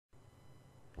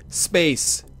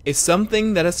Space is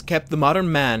something that has kept the modern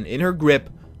man in her grip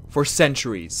for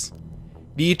centuries.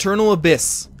 The eternal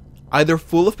abyss, either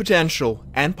full of potential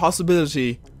and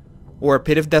possibility, or a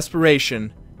pit of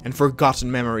desperation and forgotten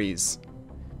memories.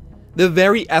 The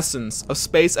very essence of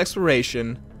space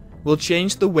exploration will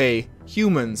change the way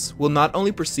humans will not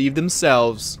only perceive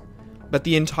themselves, but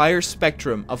the entire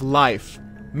spectrum of life,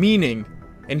 meaning,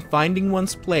 and finding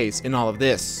one's place in all of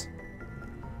this.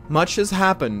 Much has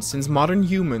happened since modern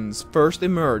humans first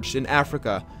emerged in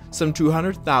Africa some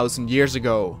 200,000 years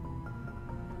ago.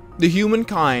 The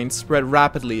humankind spread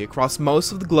rapidly across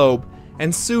most of the globe,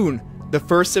 and soon the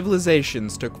first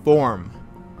civilizations took form.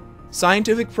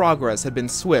 Scientific progress had been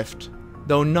swift,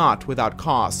 though not without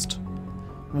cost.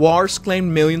 Wars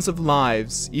claimed millions of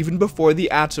lives even before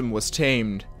the atom was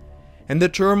tamed, and the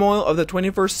turmoil of the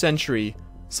 21st century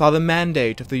saw the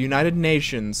mandate of the United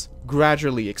Nations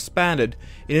gradually expanded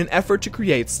in an effort to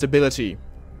create stability.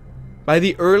 By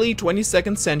the early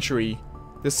 22nd century,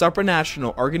 the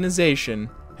supranational organization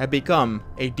had become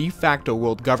a de facto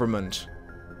world government.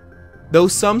 Though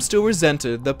some still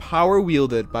resented the power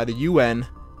wielded by the UN,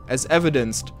 as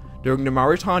evidenced during the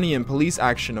Mauritanian police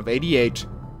action of '88,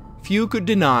 few could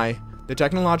deny the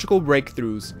technological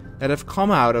breakthroughs that have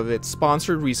come out of its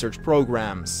sponsored research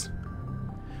programs.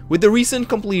 With the recent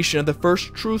completion of the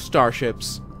first true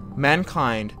starships,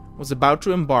 mankind was about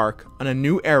to embark on a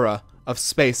new era of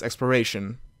space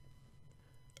exploration.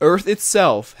 Earth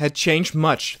itself had changed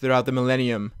much throughout the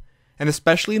millennium, and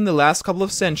especially in the last couple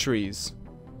of centuries.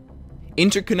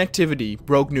 Interconnectivity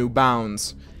broke new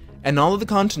bounds, and all of the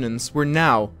continents were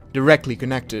now directly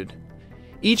connected.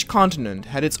 Each continent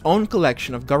had its own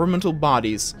collection of governmental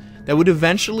bodies that would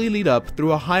eventually lead up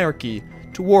through a hierarchy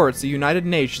towards the United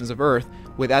Nations of Earth,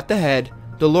 with at the head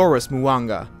Dolores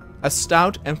Muwanga, a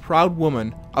stout and proud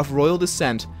woman of royal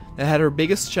descent that had her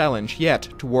biggest challenge yet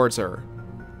towards her.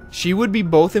 She would be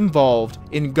both involved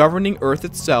in governing Earth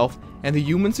itself and the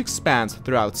human's expanse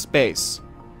throughout space.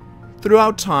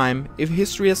 Throughout time, if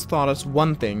history has taught us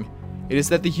one thing, it is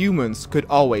that the humans could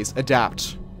always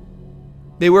adapt.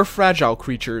 They were fragile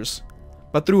creatures,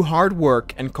 but through hard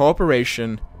work and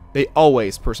cooperation, they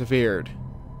always persevered.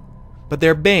 But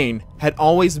their bane had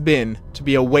always been to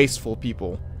be a wasteful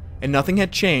people, and nothing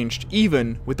had changed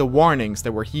even with the warnings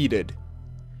that were heeded.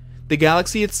 The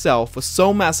galaxy itself was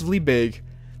so massively big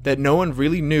that no one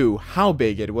really knew how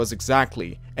big it was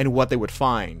exactly and what they would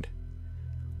find.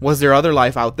 Was there other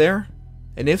life out there?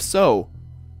 And if so,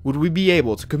 would we be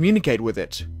able to communicate with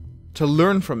it? To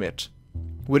learn from it?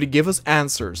 Would it give us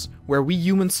answers where we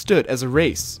humans stood as a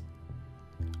race?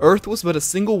 Earth was but a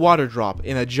single water drop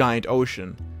in a giant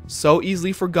ocean, so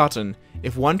easily forgotten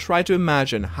if one tried to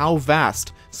imagine how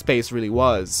vast space really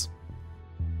was.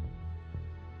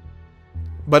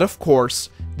 But of course,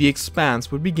 the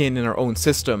expanse would begin in our own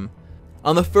system.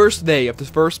 On the first day of the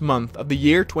first month of the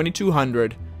year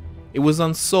 2200, it was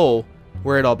on Sol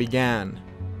where it all began.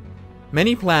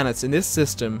 Many planets in this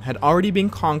system had already been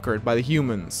conquered by the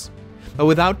humans, but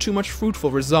without too much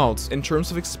fruitful results in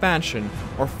terms of expansion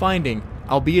or finding,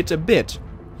 albeit a bit,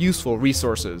 useful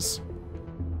resources.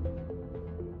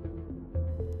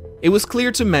 It was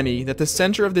clear to many that the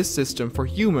center of this system for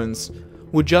humans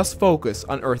would just focus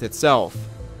on Earth itself.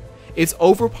 Its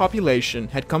overpopulation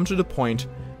had come to the point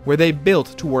where they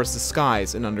built towards the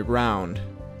skies and underground.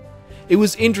 It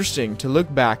was interesting to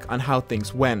look back on how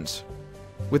things went,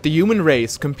 with the human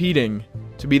race competing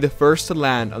to be the first to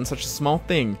land on such a small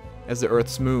thing as the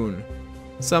Earth's moon,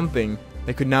 something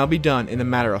that could now be done in a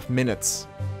matter of minutes.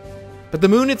 But the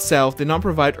moon itself did not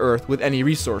provide Earth with any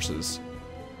resources.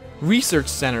 Research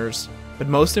centers, but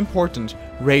most important,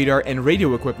 radar and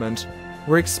radio equipment,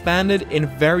 were expanded in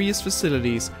various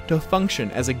facilities to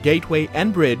function as a gateway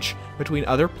and bridge between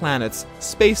other planets,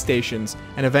 space stations,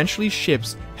 and eventually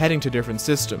ships heading to different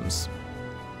systems.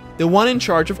 The one in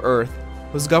charge of Earth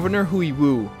was Governor Hui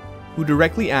Wu, who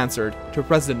directly answered to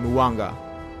President Muwanga.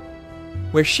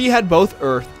 Where she had both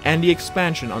Earth and the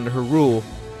expansion under her rule,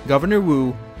 Governor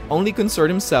Wu only concerned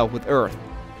himself with Earth.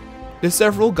 The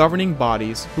several governing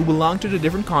bodies who belonged to the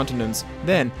different continents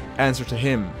then answered to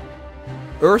him.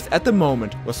 Earth at the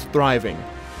moment was thriving.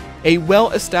 A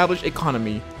well-established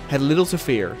economy had little to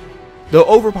fear, though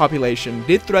overpopulation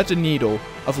did thread the needle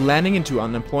of landing into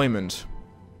unemployment.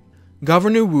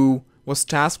 Governor Wu was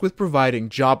tasked with providing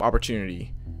job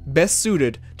opportunity, best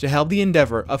suited to help the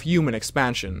endeavor of human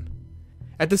expansion.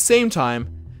 At the same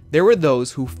time, there were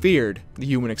those who feared the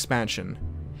human expansion,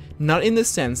 not in the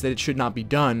sense that it should not be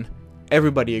done,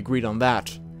 everybody agreed on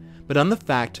that, but on the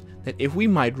fact that if we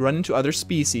might run into other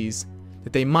species,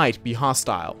 that they might be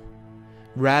hostile.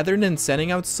 Rather than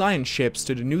sending out science ships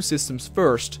to the new systems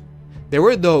first, there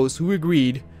were those who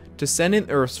agreed to send in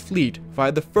Earth's fleet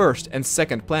via the first and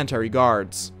second planetary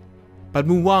guards. But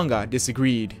Mwanga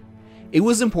disagreed. It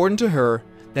was important to her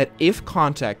that if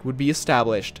contact would be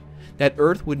established, that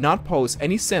Earth would not pose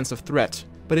any sense of threat,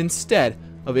 but instead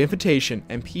of invitation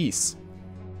and peace.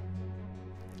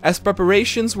 As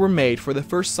preparations were made for the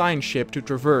first science ship to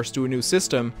traverse to a new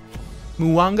system,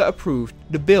 Mwanga approved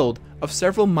the build of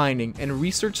several mining and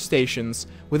research stations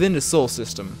within the Sol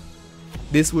system.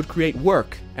 This would create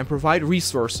work and provide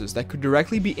resources that could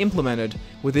directly be implemented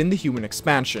within the human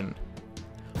expansion.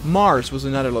 Mars was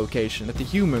another location that the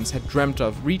humans had dreamt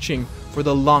of reaching for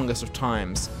the longest of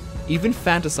times, even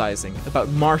fantasizing about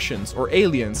Martians or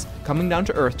aliens coming down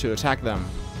to Earth to attack them.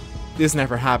 This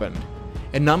never happened,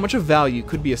 and not much of value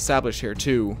could be established here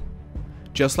too.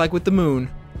 Just like with the Moon,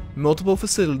 multiple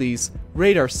facilities,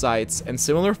 radar sites, and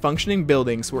similar functioning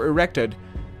buildings were erected,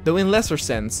 though in lesser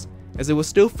sense, as it was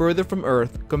still further from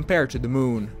Earth compared to the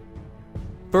Moon.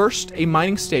 First, a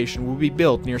mining station would be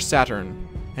built near Saturn,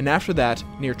 and after that,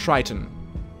 near Triton.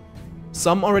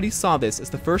 Some already saw this as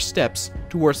the first steps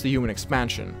towards the human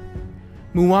expansion.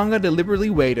 Mwanga deliberately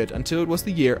waited until it was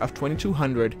the year of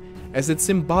 2200, as it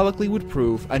symbolically would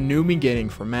prove a new beginning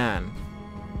for man.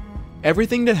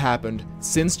 Everything that happened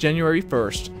since January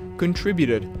 1st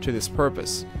contributed to this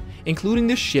purpose, including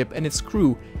the ship and its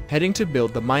crew heading to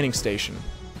build the mining station.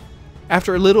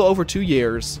 After a little over 2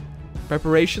 years,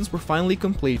 preparations were finally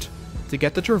complete to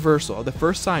get the traversal of the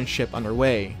first science ship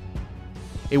underway.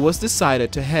 It was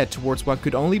decided to head towards what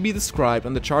could only be described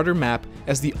on the charter map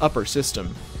as the upper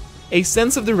system. A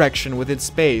sense of direction within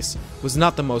space was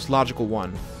not the most logical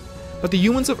one, but the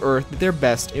humans of Earth did their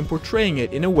best in portraying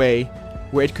it in a way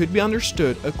where it could be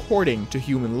understood according to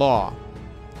human law.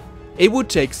 It would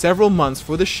take several months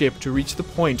for the ship to reach the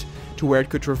point to where it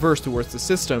could traverse towards the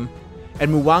system,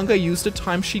 and Mwanga used the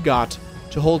time she got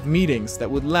to hold meetings that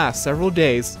would last several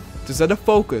days to set a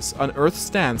focus on Earth's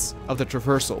stance of the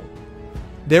traversal.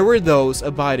 There were those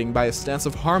abiding by a stance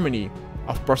of harmony,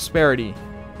 of prosperity,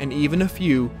 and even a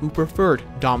few who preferred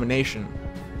domination.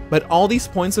 But all these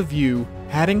points of view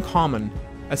had in common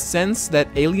a sense that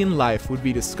alien life would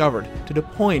be discovered to the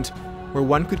point where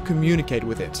one could communicate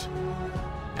with it.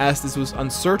 As this was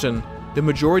uncertain, the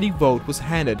majority vote was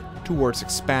handed towards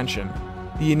expansion,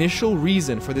 the initial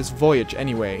reason for this voyage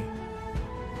anyway.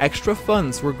 Extra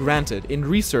funds were granted in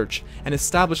research and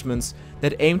establishments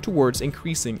that aimed towards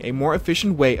increasing a more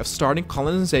efficient way of starting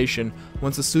colonization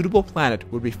once a suitable planet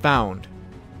would be found.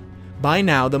 By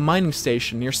now, the mining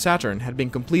station near Saturn had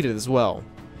been completed as well.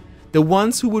 The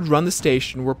ones who would run the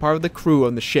station were part of the crew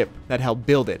on the ship that helped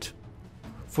build it.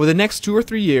 For the next 2 or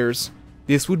 3 years,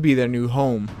 this would be their new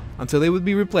home, until they would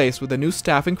be replaced with a new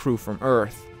staff and crew from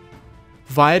Earth.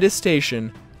 Via this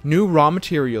station, new raw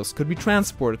materials could be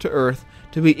transported to Earth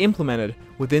to be implemented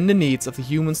within the needs of the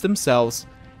humans themselves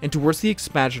and towards the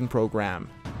expansion program.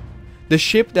 The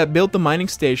ship that built the mining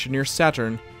station near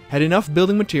Saturn had enough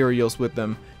building materials with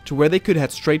them to where they could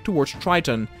head straight towards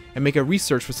Triton and make a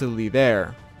research facility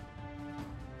there.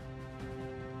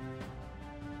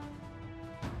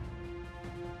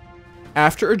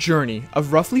 After a journey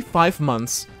of roughly 5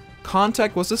 months,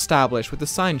 contact was established with the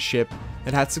science ship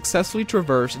that had successfully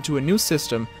traversed into a new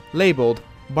system labeled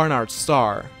Barnard's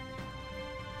Star.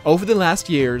 Over the last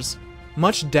years,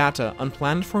 much data on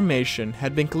planet formation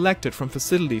had been collected from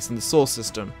facilities in the Sol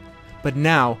system, but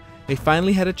now they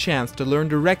finally had a chance to learn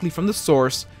directly from the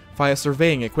source via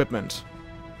surveying equipment.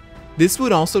 This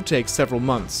would also take several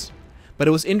months, but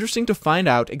it was interesting to find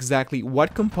out exactly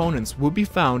what components would be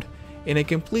found in a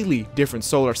completely different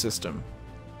solar system.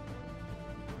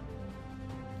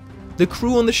 The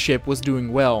crew on the ship was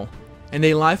doing well, and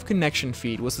a live connection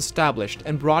feed was established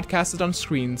and broadcasted on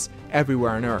screens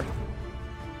everywhere on Earth.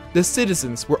 The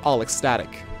citizens were all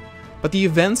ecstatic, but the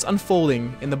events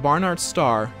unfolding in the Barnard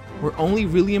Star were only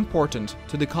really important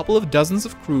to the couple of dozens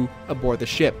of crew aboard the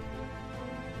ship.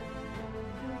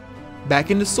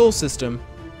 Back in the Sol system,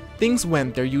 things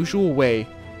went their usual way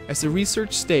as the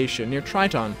research station near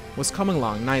Triton was coming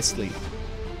along nicely.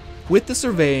 With the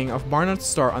surveying of Barnard's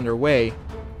Star underway,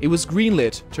 it was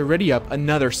greenlit to ready up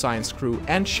another science crew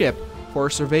and ship for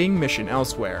a surveying mission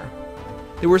elsewhere.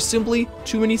 There were simply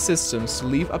too many systems to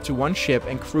leave up to one ship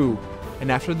and crew,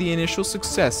 and after the initial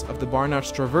success of the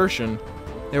Barnard's traversion,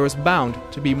 there was bound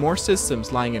to be more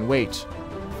systems lying in wait.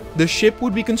 The ship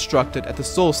would be constructed at the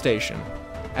Sol station,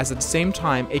 as at the same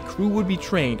time a crew would be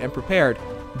trained and prepared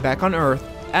back on Earth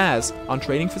as on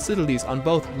training facilities on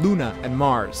both Luna and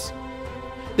Mars.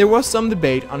 There was some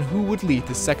debate on who would lead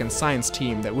the second science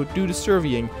team that would do the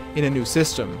surveying in a new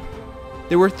system.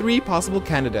 There were 3 possible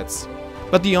candidates,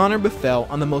 but the honor befell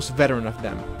on the most veteran of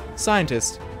them,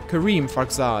 scientist Kareem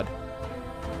Farkhzad.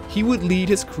 He would lead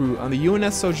his crew on the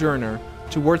UNS Sojourner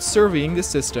towards surveying the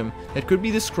system that could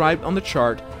be described on the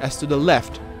chart as to the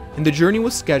left, and the journey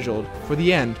was scheduled for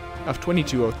the end of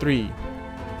 2203.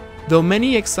 Though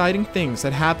many exciting things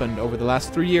had happened over the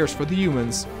last 3 years for the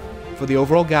humans, for the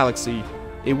overall galaxy,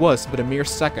 it was but a mere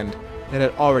second that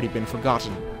had already been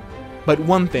forgotten. But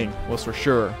one thing was for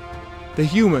sure. The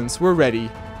humans were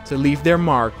ready to leave their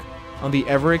mark on the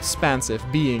ever-expansive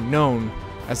being known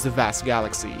as the vast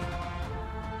galaxy.